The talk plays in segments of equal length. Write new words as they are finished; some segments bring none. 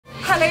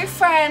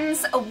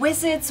friends,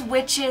 wizards,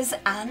 witches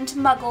and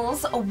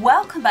muggles,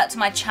 welcome back to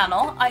my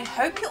channel. I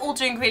hope you're all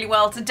doing really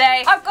well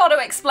today. I've got to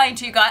explain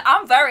to you guys,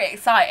 I'm very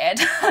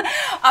excited.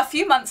 A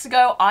few months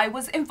ago I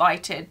was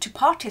invited to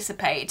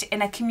participate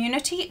in a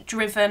community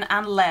driven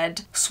and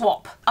led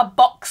swap. A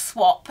box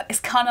swap. It's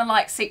kind of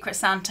like Secret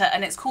Santa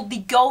and it's called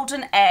the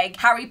Golden Egg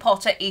Harry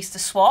Potter Easter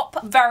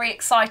Swap. Very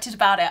excited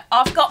about it.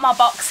 I've got my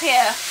box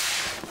here.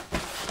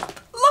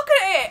 Look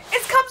at it!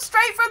 It's come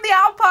straight from the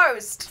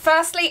outpost!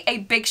 Firstly, a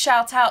big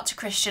shout out to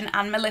Christian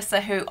and Melissa,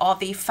 who are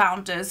the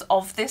founders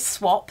of this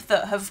swap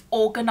that have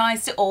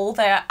organised it all.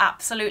 They are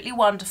absolutely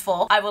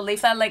wonderful. I will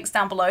leave their links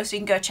down below so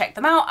you can go check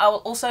them out. I will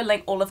also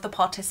link all of the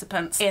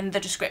participants in the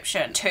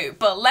description too.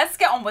 But let's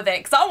get on with it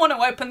because I want to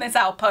open this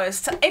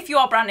outpost. If you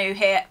are brand new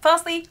here,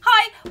 firstly,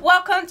 hi,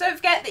 welcome. Don't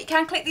forget that you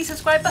can click the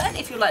subscribe button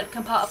if you'd like to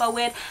become part of our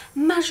weird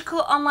magical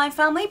online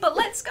family. But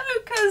let's go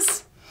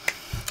because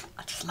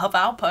I just love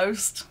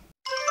outpost.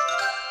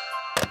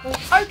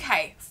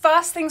 Okay,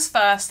 first things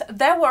first,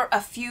 there were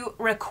a few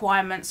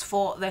requirements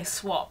for this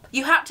swap.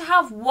 You had to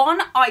have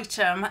one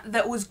item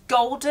that was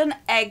golden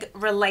egg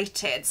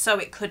related. So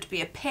it could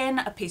be a pin,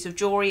 a piece of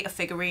jewelry, a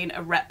figurine,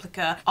 a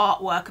replica,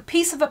 artwork, a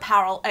piece of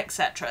apparel,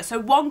 etc. So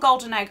one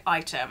golden egg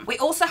item. We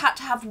also had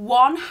to have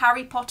one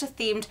Harry Potter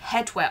themed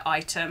headwear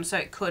item. So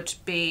it could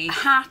be a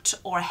hat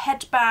or a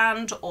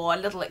headband or a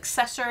little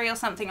accessory or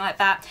something like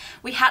that.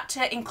 We had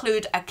to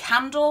include a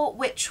candle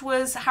which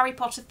was Harry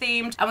Potter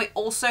themed, and we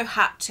also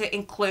had to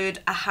include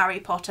a Harry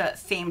Potter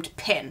themed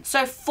pin.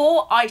 So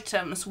 4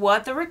 items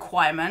were the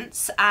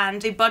requirements and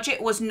the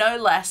budget was no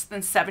less than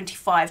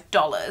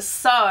 $75.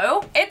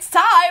 So it's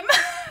time.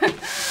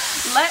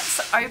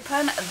 Let's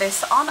open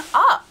this on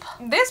up.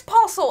 This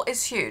parcel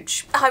is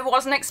huge. I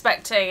wasn't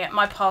expecting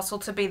my parcel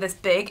to be this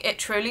big. It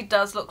truly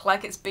does look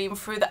like it's been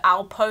through the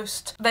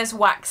outpost. There's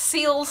wax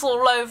seals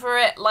all over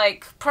it.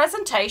 Like,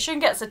 presentation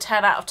gets a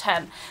 10 out of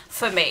 10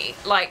 for me.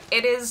 Like,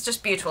 it is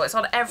just beautiful. It's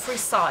on every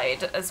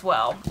side as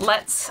well.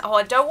 Oh,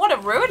 I don't want to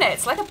ruin it.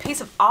 It's like a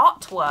piece of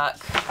artwork.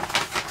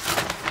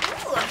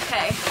 Ooh,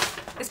 okay.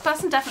 This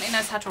person definitely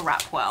knows how to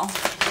wrap well.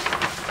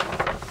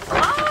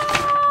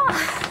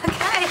 Ah,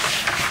 okay.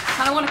 I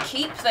kind of want to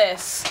keep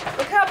this.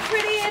 Look how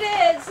pretty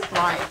it is.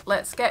 Right,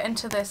 let's get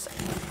into this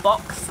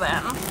box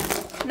then.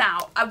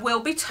 Now, I will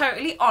be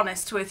totally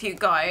honest with you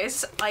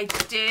guys. I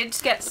did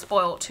get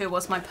spoilt who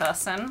was my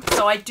person,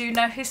 so I do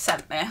know who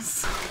sent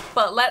this.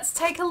 But let's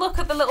take a look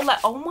at the little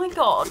oh my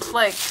god,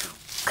 like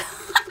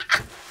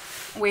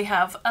we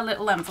have a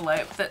little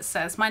envelope that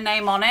says my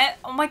name on it.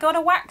 Oh my god,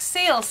 a wax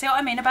seal. See what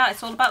I mean about it?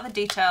 It's all about the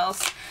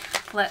details.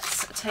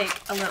 Let's take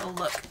a little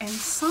look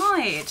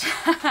inside.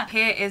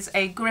 Here is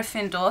a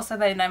Gryffindor, so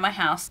they know my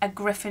house. A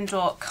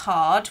Gryffindor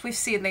card. We've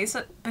seen these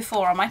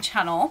before on my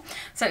channel.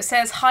 So it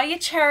says, "Hiya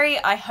Cherry,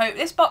 I hope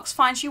this box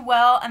finds you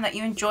well and that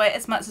you enjoy it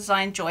as much as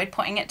I enjoyed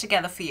putting it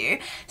together for you.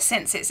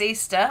 Since it's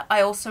Easter, I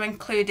also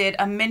included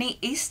a mini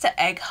Easter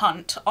egg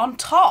hunt on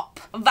top."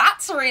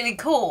 That's really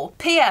cool.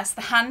 P.S.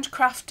 The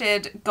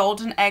handcrafted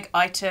golden egg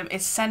item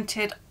is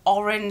scented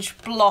orange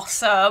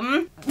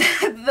blossom.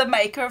 The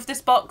maker of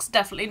this box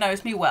definitely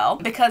knows me well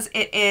because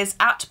it is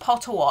at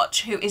Potter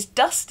Watch, who is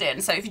Dustin.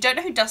 So if you don't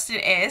know who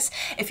Dustin is,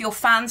 if you're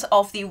fans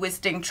of the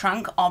Wizarding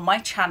Trunk on my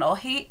channel,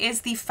 he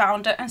is the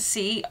founder and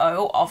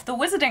CEO of the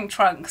Wizarding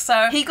Trunk.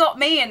 So he got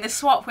me in this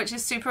swap, which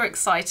is super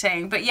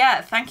exciting. But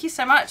yeah, thank you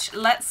so much.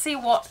 Let's see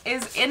what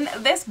is in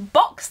this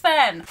box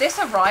then. This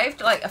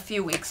arrived like a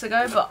few weeks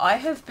ago, but I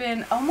have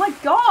been, oh my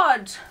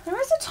god, there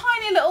is a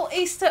tiny little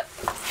Easter.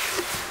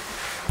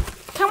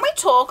 Can we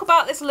talk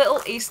about this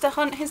little Easter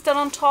hunt he's done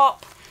on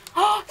top?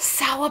 Oh,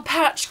 Sour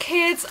Patch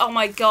Kids. Oh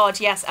my god,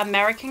 yes,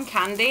 American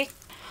candy.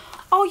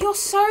 Oh, you're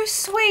so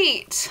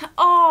sweet.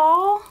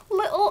 Oh, a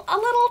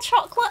little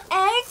chocolate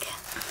egg.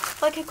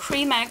 Like a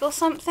cream egg or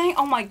something.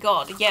 Oh my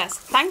god, yes.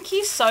 Thank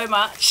you so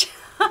much.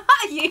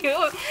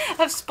 You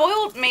have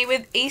spoiled me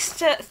with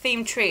Easter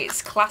themed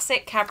treats.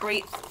 Classic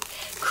Cadbury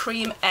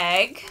cream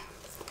egg.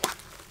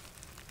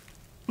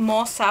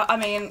 More sour. I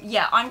mean,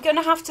 yeah, I'm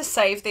gonna have to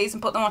save these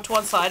and put them onto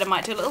one side. I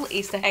might do a little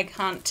Easter egg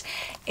hunt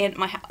in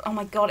my house. Oh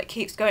my god, it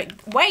keeps going.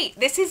 Wait,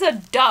 this is a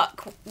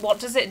duck. What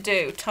does it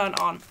do? Turn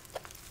on.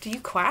 Do you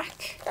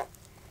quack?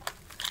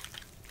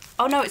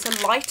 Oh no, it's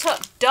a light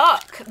up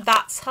duck.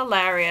 That's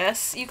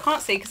hilarious. You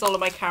can't see because all of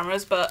my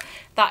cameras, but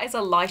that is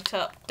a light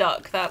up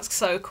duck. That's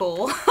so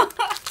cool.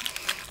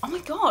 Oh my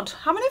god,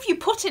 how many have you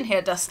put in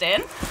here,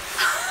 Dustin?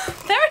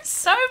 There are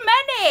so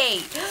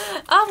many.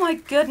 Oh my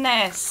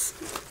goodness.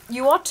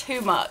 You are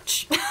too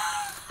much.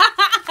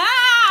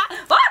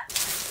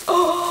 What?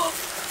 Oh,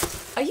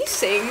 are you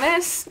seeing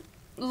this?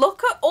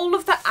 Look at all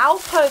of the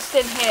outposts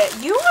in here.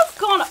 You have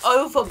gone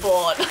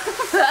overboard.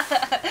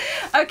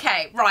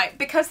 Okay, right,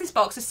 because this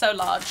box is so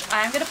large,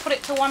 I am going to put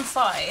it to one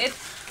side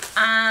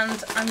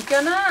and I'm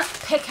going to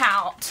pick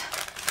out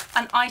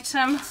an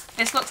item.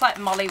 This looks like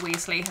Molly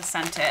Weasley has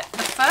sent it.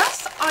 The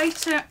first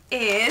item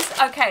is,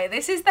 okay,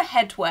 this is the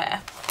headwear.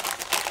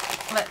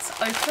 Let's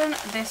open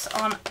this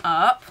on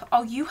up.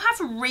 Oh, you have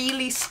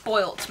really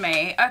spoilt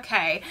me.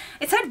 Okay,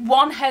 it said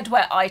one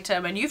headwear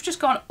item and you've just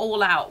gone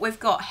all out. We've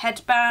got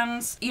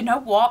headbands. You know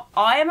what?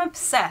 I am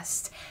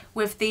obsessed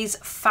with these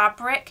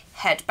fabric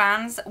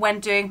headbands when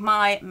doing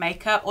my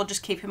makeup or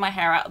just keeping my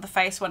hair out of the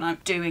face when I'm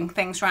doing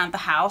things around the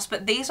house,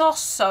 but these are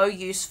so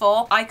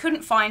useful. I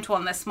couldn't find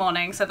one this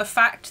morning, so the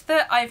fact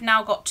that I've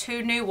now got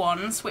 2 new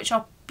ones which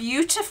are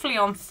beautifully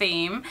on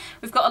theme.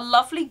 We've got a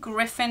lovely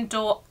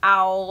Gryffindor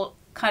owl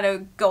kind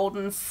of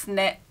golden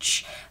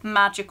snitch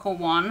magical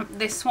one.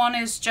 This one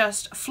is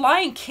just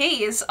flying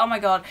keys. Oh my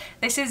god,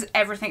 this is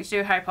everything to do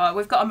with Harry Potter.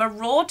 We've got a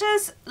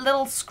Marauder's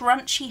little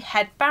scrunchy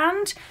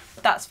headband.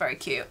 That's very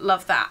cute,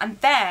 love that. And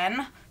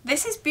then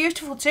this is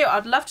beautiful too.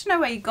 I'd love to know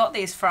where you got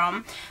these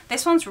from.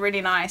 This one's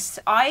really nice.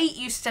 I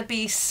used to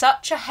be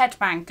such a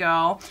headband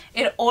girl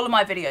in all of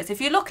my videos.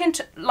 If you look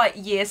into like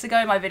years ago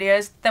in my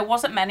videos, there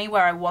wasn't many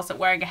where I wasn't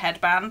wearing a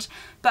headband,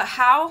 but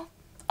how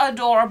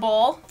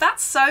adorable.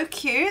 That's so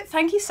cute.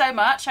 Thank you so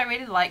much. I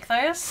really like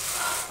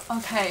those.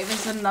 Okay,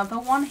 there's another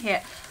one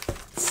here.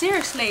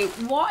 Seriously,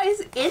 what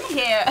is in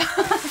here?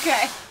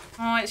 Okay.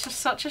 Oh, it's just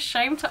such a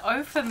shame to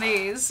open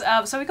these.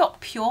 So we've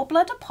got Pure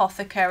Blood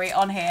Apothecary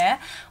on here.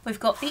 We've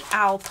got the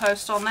owl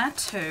post on there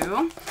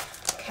too.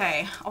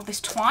 Okay. Oh,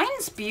 this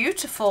twine's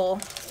beautiful.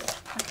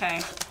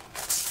 Okay.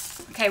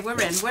 Okay,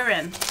 we're in. We're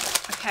in.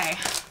 Okay.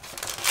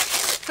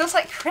 Feels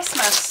like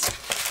Christmas.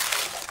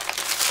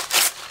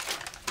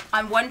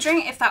 I'm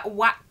wondering if that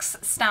wax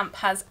stamp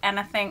has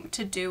anything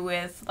to do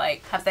with,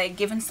 like, have they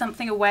given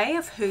something away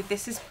of who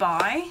this is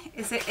by?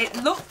 Is it,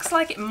 it looks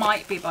like it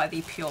might be by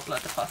the Pure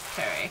Blood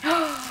Apothecary.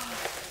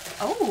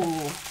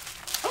 Oh,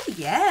 oh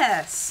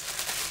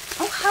yes.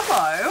 Oh,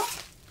 hello.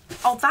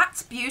 Oh,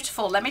 that's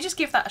beautiful. Let me just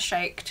give that a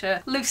shake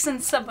to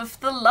loosen some of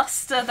the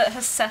luster that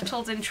has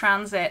settled in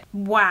transit.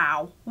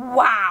 Wow.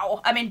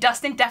 Wow. I mean,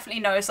 Dustin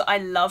definitely knows that I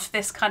love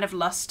this kind of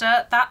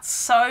luster. That's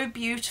so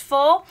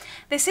beautiful.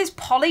 This is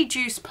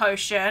Polyjuice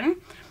Potion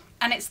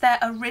and it's their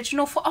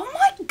original for, oh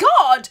my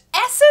God,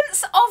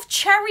 Essence of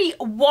Cherry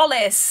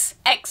Wallace.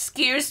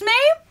 Excuse me?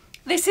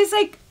 This is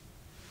a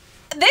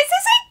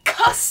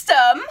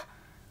custom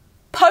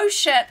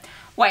potion.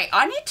 Wait,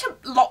 I need to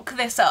lock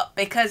this up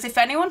because if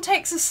anyone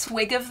takes a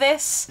swig of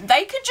this,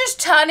 they could just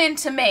turn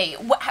into me.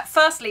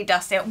 Firstly,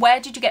 Dustin, where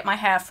did you get my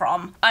hair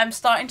from? I'm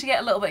starting to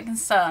get a little bit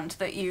concerned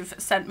that you've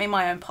sent me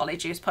my own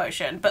Polyjuice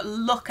potion, but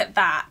look at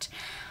that.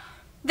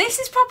 This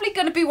is probably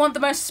going to be one of the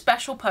most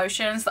special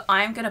potions that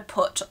I'm going to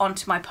put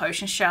onto my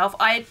potion shelf.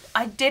 I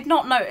did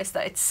not notice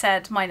that it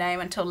said my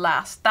name until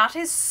last. That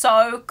is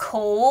so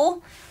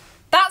cool.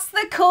 That's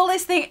the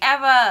coolest thing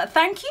ever.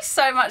 Thank you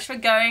so much for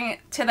going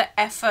to the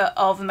effort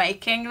of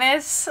making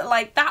this.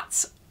 Like,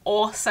 that's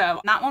awesome.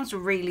 That one's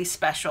really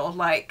special.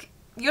 Like,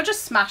 you're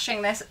just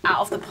smashing this out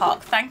of the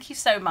park. Thank you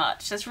so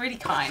much. That's really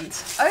kind.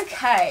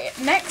 Okay,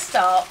 next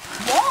up,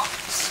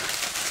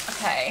 what?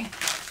 Okay.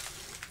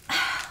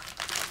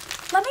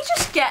 Let me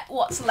just get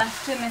what's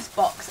left in this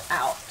box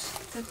out.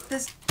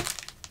 There's...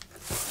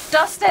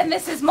 Dustin,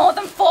 this is more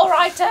than 4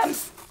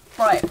 items.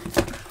 Right.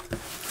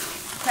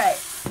 Okay.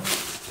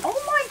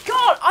 Oh my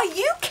God, are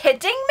you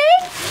kidding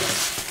me?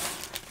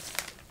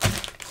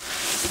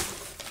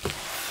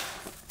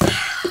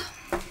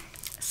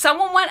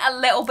 Someone went a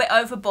little bit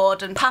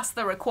overboard and passed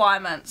the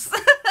requirements.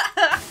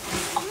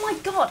 Oh my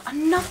God,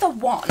 another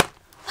one.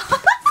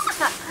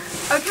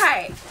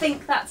 Okay, I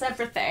think that's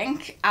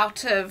everything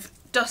out of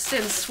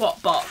Dustin's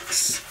swap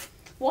box.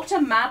 What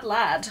a mad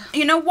lad.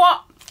 You know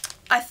what?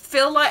 I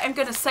feel like I'm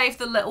gonna save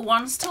the little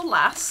ones till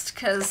last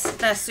because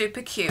they're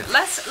super cute.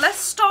 Let's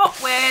start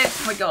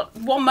with, oh my God,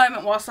 one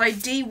moment whilst I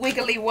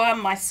de-wiggly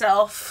worm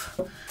myself.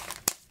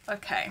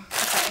 Okay,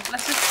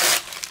 let's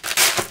just,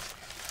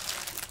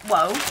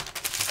 whoa.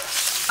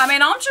 I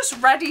mean, I'm just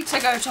ready to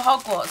go to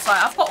Hogwarts.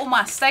 Like, I've got all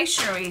my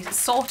stationery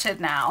sorted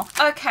now.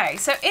 Okay,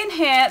 so in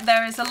here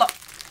there is a lot.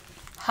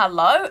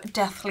 Hello,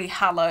 Deathly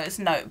Hallows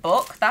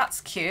notebook.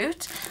 That's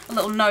cute. A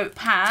little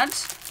notepad.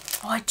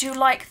 Oh, I do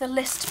like the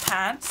list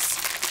pads.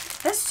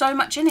 There's so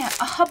much in here.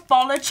 A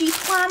herbology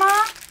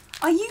planner?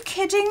 Are you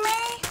kidding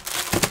me?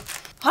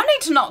 I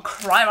need to not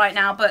cry right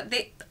now, but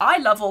I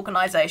love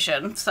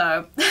organisation,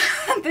 so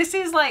this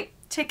is like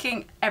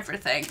ticking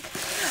everything.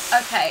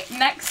 Okay,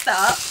 next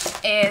up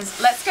is,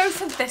 let's go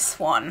for this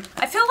one.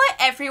 I feel like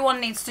everyone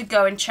needs to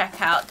go and check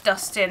out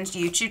Dustin's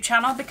YouTube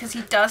channel because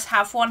he does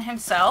have one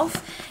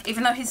himself,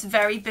 even though he's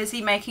very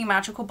busy making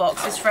magical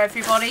boxes for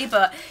everybody,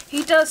 but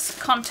he does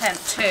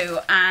content too,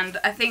 and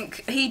I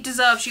think he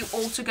deserves you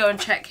all to go and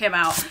check him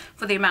out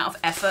for the amount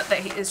of effort that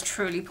he has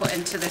truly put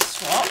into this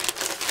swap.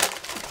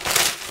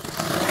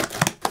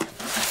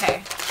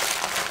 Okay,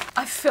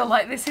 I feel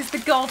like this is the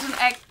golden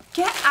egg.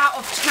 Get out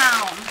of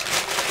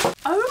town.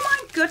 Oh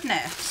my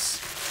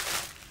goodness.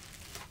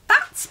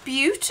 That's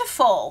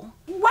beautiful.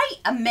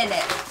 Wait a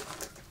minute.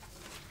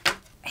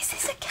 Is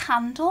this a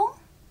candle?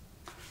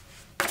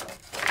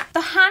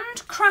 The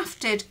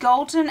handcrafted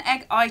golden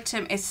egg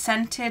item is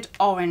scented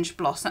orange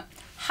blossom.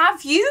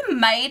 Have you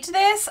made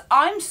this?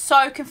 I'm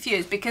so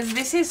confused because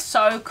this is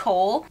so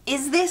cool.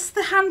 Is this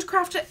the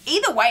handcrafted?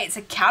 Either way, it's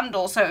a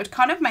candle, so it would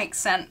kind of make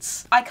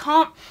sense. I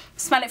can't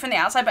smell it from the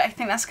outside, but I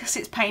think that's because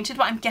it's painted,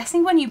 but I'm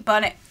guessing when you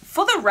burn it,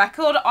 for the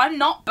record, I'm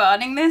not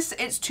burning this.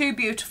 It's too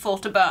beautiful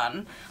to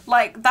burn.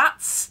 Like,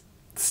 that's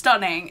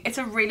stunning. It's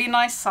a really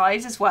nice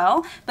size as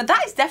well, but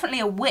that is definitely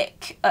a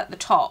wick at the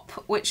top,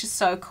 which is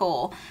so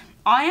cool.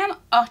 I am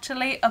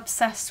utterly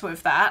obsessed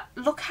with that.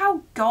 Look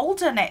how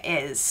golden it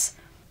is.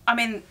 I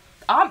mean,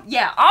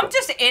 yeah, I'm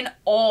just in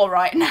awe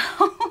right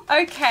now.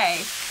 Okay,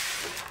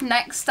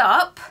 next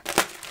up.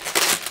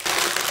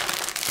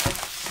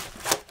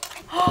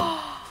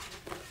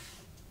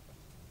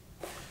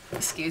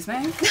 Excuse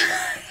me.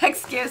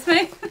 Excuse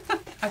me.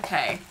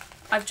 Okay,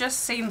 I've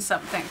just seen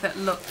something that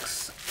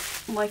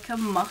looks like a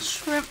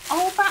mushroom.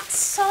 Oh, that's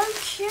so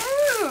cute.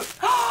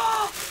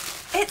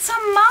 It's a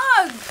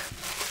mug.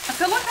 I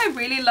feel like I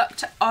really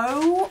looked.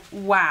 Oh,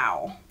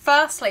 wow.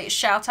 Firstly,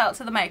 shout out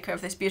to the maker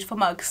of this beautiful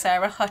mug,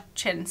 Sarah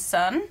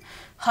Hutchison.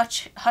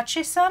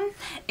 Hutchison?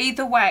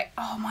 Either way,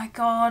 oh my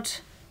God.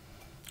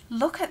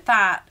 Look at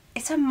that.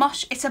 It's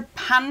a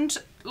hand,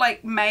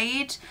 like,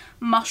 made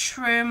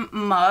mushroom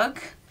mug.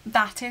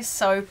 That is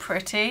so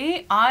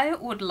pretty. I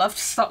would love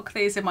to stock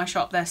these in my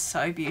shop. They're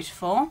so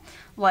beautiful.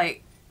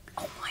 Like,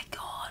 oh my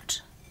God.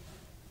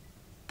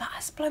 That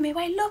has blown me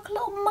away. Look,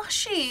 little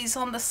mushies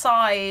on the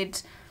side.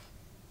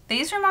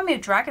 These remind me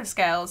of dragon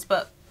scales,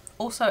 but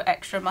also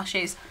extra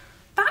mushies.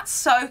 That's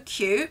so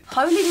cute.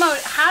 Holy moly,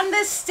 and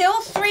there's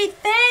still 3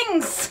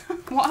 things.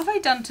 What have I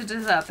done to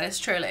deserve this,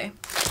 truly?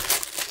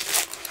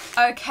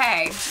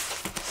 Okay,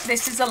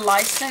 this is a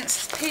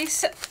licensed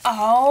piece.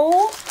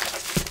 Oh.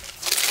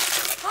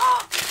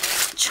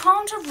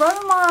 Charmed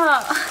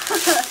Aroma.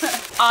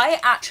 I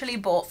actually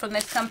bought from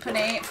this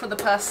company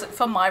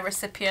for my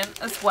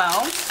recipient as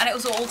well, and it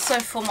was also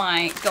for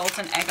my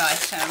golden egg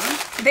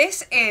item.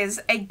 This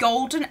is a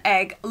golden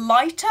egg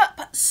light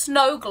up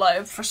snow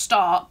globe for a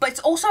start, but it's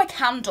also a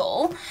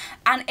candle,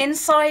 and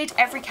inside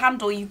every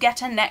candle you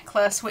get a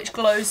necklace which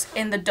glows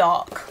in the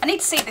dark. I need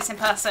to see this in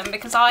person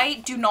because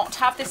I do not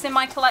have this in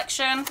my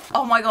collection.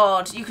 Oh my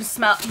God, you can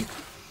smell.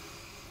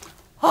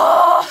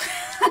 Oh,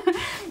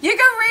 you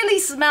can really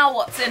smell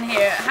what's in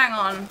here. Hang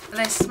on,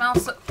 this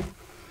smells so...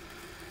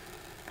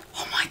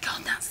 Oh my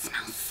God, that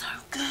smells so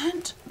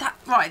good.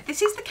 Right,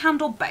 this is the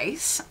candle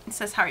base. It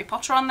says Harry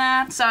Potter on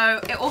there. So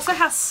it also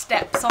has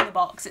steps on the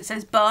box. It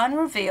says burn,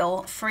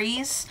 reveal,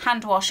 freeze,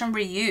 hand wash, and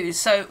reuse.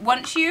 So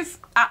once you've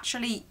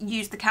actually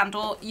used the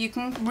candle, you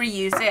can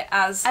reuse it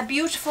as a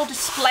beautiful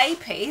display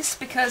piece,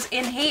 because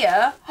in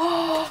here,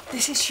 oh,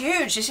 this is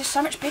huge. This is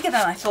so much bigger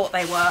than I thought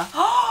they were.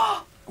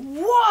 Oh,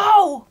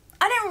 whoa!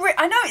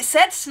 I know it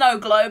said snow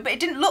globe, but it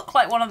didn't look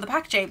like one on the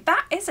packaging.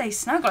 That is a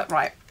snow globe,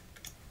 right?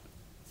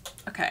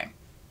 Okay.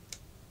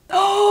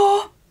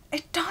 Oh,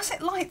 it does.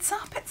 It lights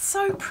up. It's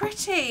so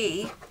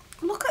pretty.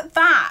 Look at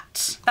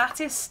that. That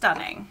is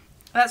stunning.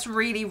 That's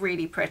really,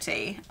 really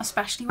pretty,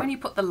 especially when you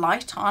put the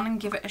light on and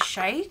give it a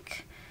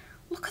shake.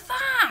 Look at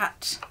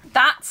that.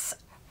 That's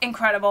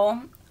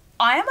incredible.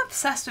 I am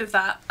obsessed with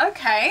that.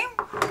 Okay.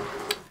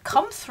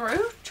 Come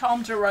through,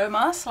 Charmed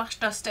Aroma /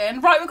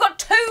 Dustin. Right, we've got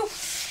two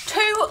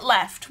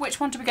left. Which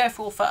one do we go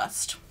for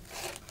first?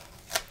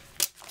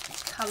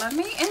 Colour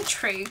me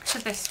intrigued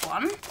to this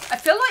one. I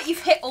feel like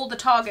you've hit all the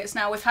targets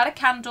now. We've had a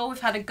candle,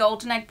 we've had a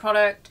golden egg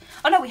product.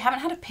 Oh no, we haven't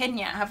had a pin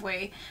yet, have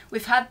we?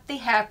 We've had the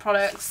hair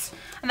products,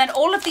 and then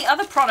all of the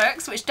other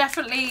products, which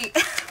definitely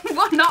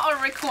were not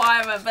a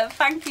requirement, but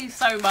thank you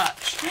so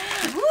much.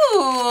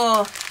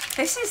 Ooh,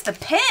 this is the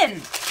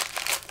pin.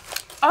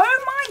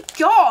 Oh my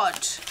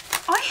God.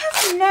 I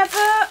have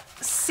never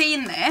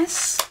seen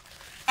this,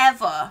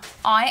 ever.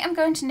 I am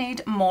going to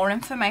need more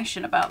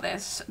information about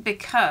this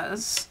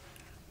because,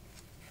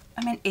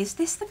 I mean, is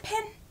this the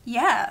pin?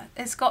 Yeah,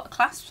 it's got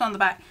clasps on the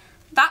back.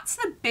 That's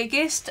the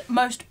biggest,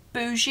 most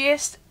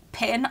bougiest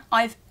pin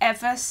I've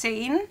ever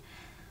seen.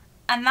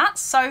 And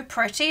that's so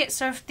pretty. It's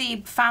sort of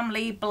the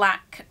family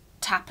black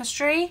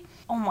tapestry.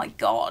 Oh my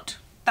God,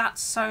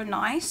 that's so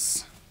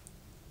nice.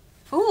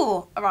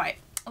 Ooh, all right,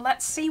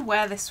 let's see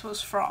where this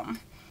was from.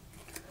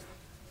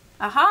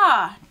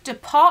 Aha,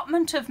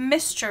 Department of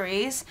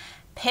Mysteries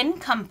Pin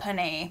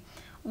Company.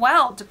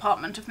 Well,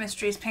 Department of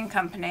Mysteries Pin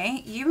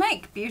Company, you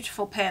make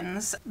beautiful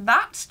pins.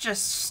 That's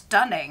just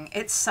stunning.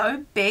 It's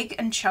so big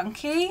and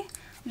chunky.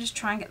 I'll just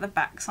try and get the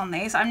backs on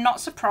these. I'm not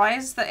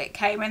surprised that it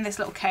came in this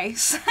little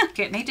case.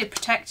 It needed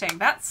protecting.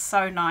 That's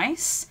so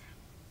nice.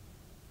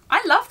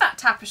 I love that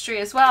tapestry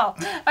as well.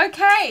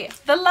 Okay,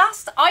 the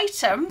last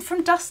item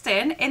from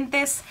Dustin in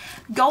this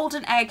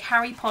golden egg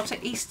Harry Potter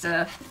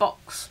Easter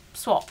box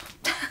swap.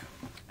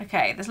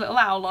 Okay, there's a little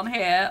owl on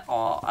here.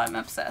 Oh, I'm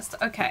obsessed.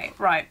 Okay,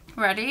 right.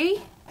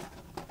 Ready?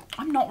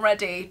 I'm not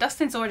ready.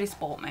 Dustin's already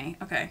spoilt me.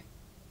 Okay.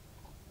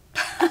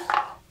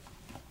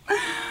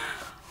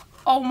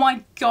 Oh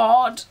my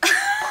God.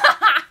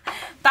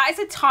 That is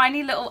a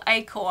tiny little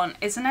acorn,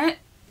 isn't it?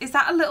 Is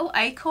that a little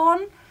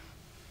acorn?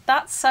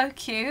 That's so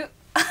cute.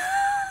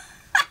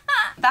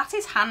 That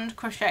is hand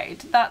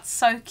crocheted. That's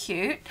so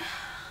cute.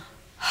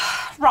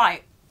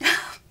 Right.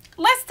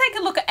 Let's take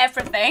a look at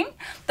everything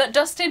that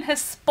Dustin has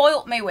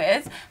spoilt me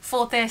with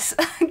for this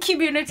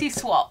community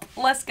swap.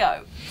 Let's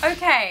go.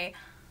 Okay,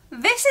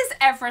 this is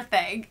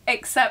everything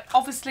except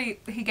obviously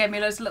he gave me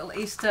loads of little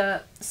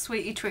Easter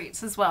sweetie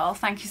treats as well.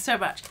 Thank you so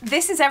much.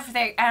 This is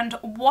everything, and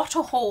what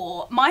a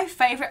haul. My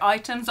favourite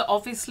items are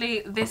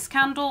obviously this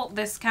candle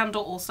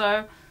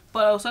also,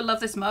 but I also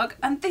love this mug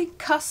and the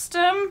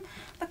custom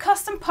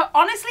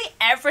honestly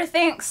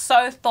everything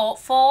so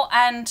thoughtful,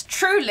 and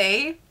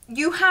truly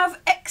you have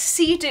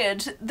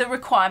exceeded the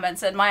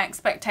requirements and my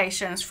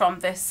expectations from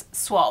this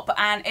swap,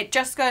 and it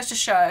just goes to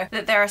show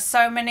that there are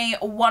so many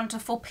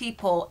wonderful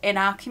people in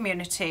our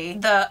community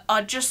that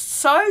are just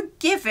so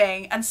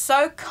giving and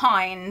so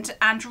kind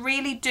and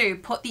really do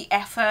put the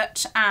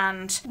effort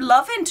and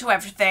love into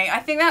everything. I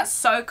think that's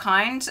so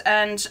kind,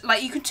 and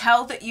like you can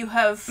tell that you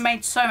have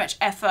made so much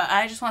effort, and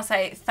I just want to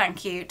say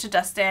thank you to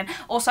Dustin.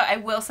 Also, I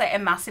will say a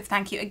massive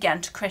thank you again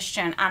to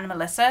Christian and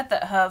Melissa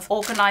that have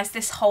organised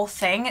this whole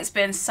thing. It's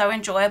been so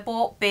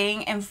enjoyable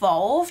being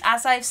involved.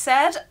 As I've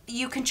said,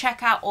 you can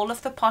check out all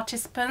of the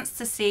participants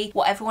to see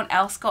what everyone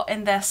else got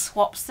in their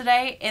swaps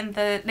today in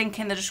the link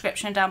in the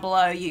description down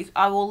below.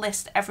 I will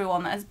list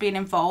everyone that has been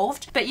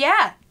involved. But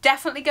yeah,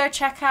 definitely go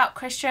check out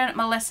Christian,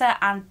 Melissa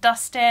and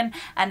Dustin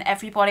and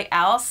everybody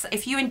else.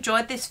 If you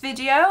enjoyed this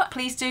video,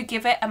 please do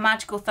give it a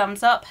magical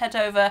thumbs up. Head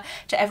over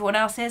to everyone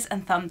else's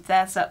and thumbs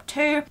theirs up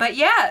too. But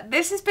yeah,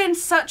 this has been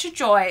such a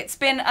joy. It's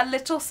been a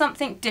little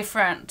something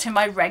different to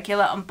my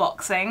regular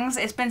unboxings.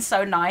 It's been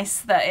so nice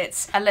that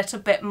it's a little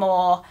bit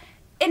more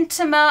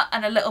intimate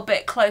and a little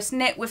bit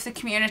close-knit with the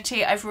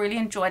community. I've really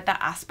enjoyed that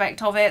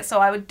aspect of it, so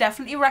I would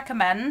definitely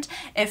recommend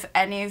if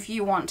any of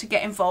you want to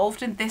get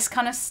involved in this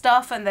kind of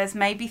stuff and there's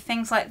maybe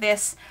things like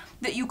this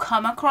that you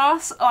come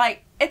across,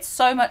 like, it's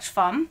so much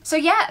fun. So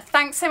yeah,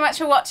 thanks so much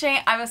for watching.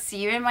 I will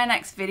see you in my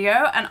next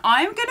video, and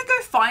I'm gonna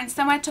go find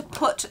somewhere to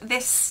put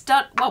this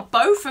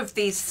both of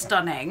these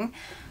stunning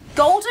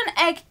golden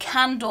egg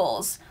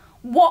candles.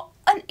 What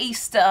an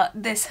Easter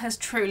this has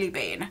truly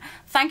been.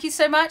 Thank you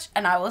so much,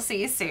 and I will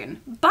see you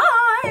soon.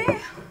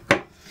 Bye!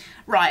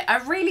 Right, I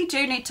really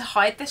do need to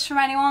hide this from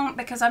anyone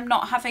because I'm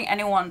not having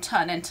anyone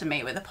turn into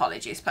me with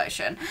apologies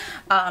potion.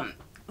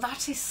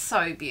 That is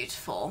so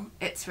beautiful.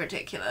 It's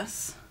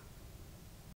ridiculous.